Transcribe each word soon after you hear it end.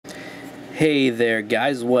Hey there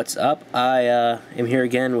guys, what's up? I am here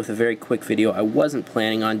again with a very quick video I wasn't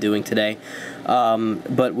planning on doing today,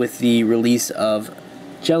 but with the release of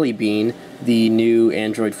Jelly Bean, the new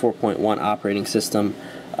Android 4.1 operating system,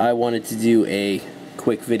 I wanted to do a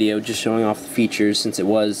quick video just showing off the features since it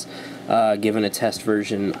was given a test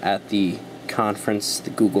version at the conference, the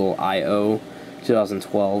Google I/O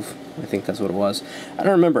 2012. I think that's what it was. I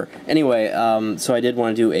don't remember. Anyway, so I did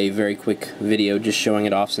want to do a very quick video just showing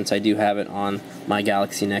it off since I do have it on my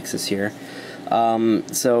Galaxy Nexus here.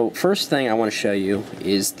 So first thing I want to show you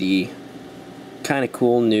is the kind of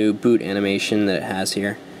cool new boot animation that it has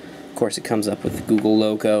here. Of course it comes up with the Google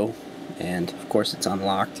logo and of course it's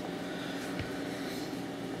unlocked.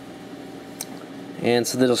 And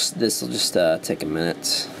so this will just take a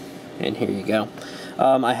minute, and here you go.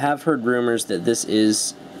 I have heard rumors that this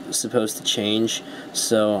is supposed to change,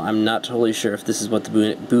 so I'm not totally sure if this is what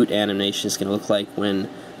the boot animation is going to look like when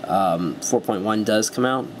 4.1 does come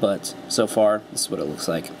out, but so far this is what it looks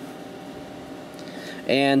like.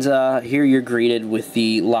 And here you're greeted with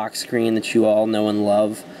the lock screen that you all know and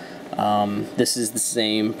love. This is the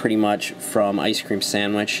same pretty much from Ice Cream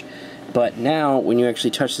Sandwich, but now when you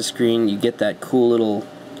actually touch the screen you get that cool little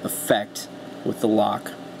effect with the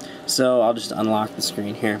lock. So I'll just unlock the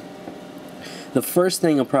screen here. The first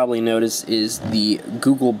thing you'll probably notice is the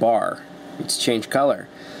Google bar. It's changed color.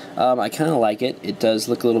 I kind of like it. It does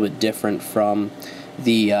look a little bit different from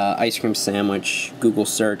the Ice Cream Sandwich Google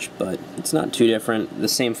search, but it's not too different. The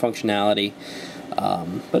same functionality,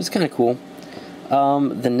 but it's kind of cool.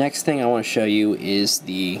 The next thing I want to show you is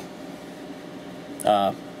the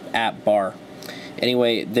app bar.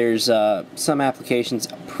 Anyway, there's some applications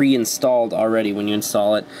pre-installed already when you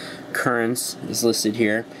install it. Currents is listed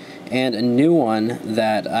here. And a new one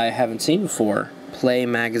that I haven't seen before, Play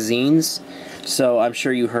Magazines. So I'm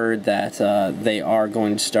sure you heard that they are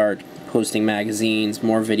going to start posting magazines,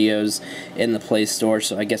 more videos in the Play Store,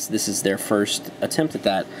 so I guess this is their first attempt at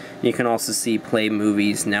that. You can also see Play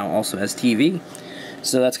Movies now also has TV,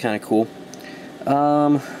 so that's kind of cool.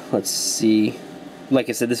 Let's see. Like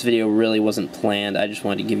I said, this video really wasn't planned. I just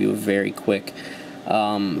wanted to give you a very quick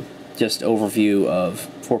just overview of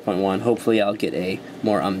 4.1. Hopefully I'll get a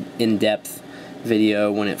more in-depth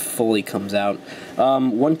video when it fully comes out.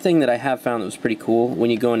 One thing that I have found that was pretty cool, when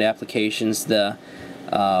you go into applications, the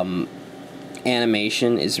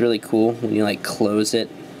animation is really cool. When you like close it,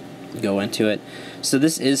 go into it. So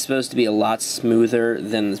this is supposed to be a lot smoother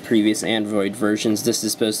than the previous Android versions. This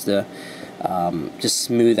is supposed to just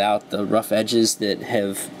smooth out the rough edges that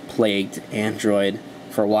have plagued Android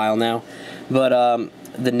for a while now. But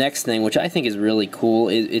the next thing, which I think is really cool,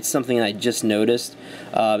 it's something that I just noticed,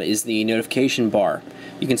 is the notification bar.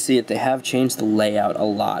 You can see that they have changed the layout a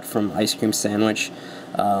lot from Ice Cream Sandwich.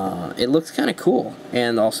 It looks kind of cool,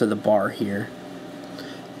 and also the bar here.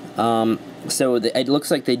 So it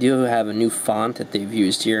looks like they do have a new font that they've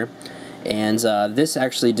used here, and this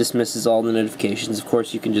actually dismisses all the notifications. Of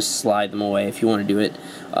course, you can just slide them away if you want to do it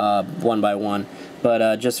one by one,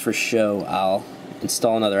 but just for show, I'll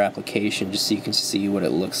install another application just so you can see what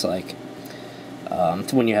it looks like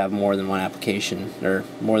when you have more than one application or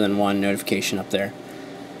more than one notification up there.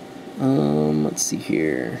 Let's see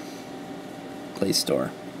here. Play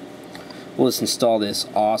Store. We'll just install this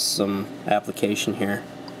awesome application here.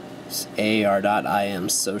 It's AR.IM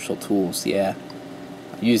Social Tools. Yeah,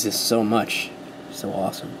 I use this so much. So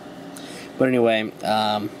awesome. But anyway,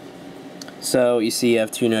 so you see you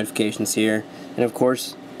have two notifications here, and of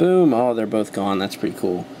course, boom, oh, they're both gone. That's pretty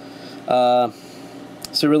cool. So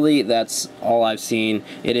really, that's all I've seen.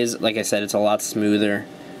 It is, like I said, it's a lot smoother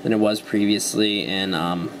than it was previously in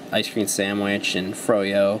Ice Cream Sandwich and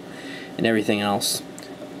Froyo and everything else.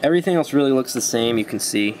 Everything else really looks the same. You can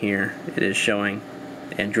see here it is showing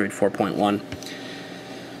Android 4.1.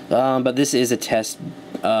 But this is a test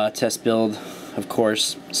build, of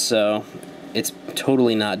course, so it's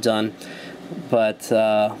totally not done. But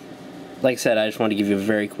like I said, I just wanted to give you a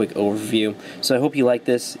very quick overview. So I hope you like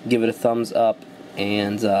this. Give it a thumbs up,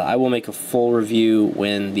 and I will make a full review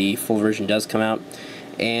when the full version does come out.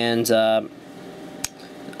 And the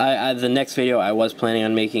next video I was planning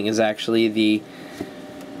on making is actually the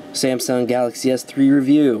Samsung Galaxy S3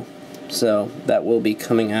 review. So that will be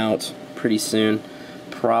coming out pretty soon,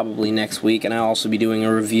 probably next week. And I'll also be doing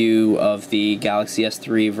a review of the Galaxy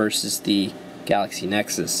S3 versus the Galaxy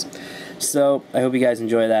Nexus. So I hope you guys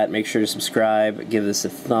enjoy that. Make sure to subscribe, give this a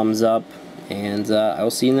thumbs up, and I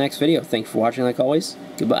will see you in the next video. Thanks for watching like always.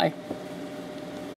 Goodbye.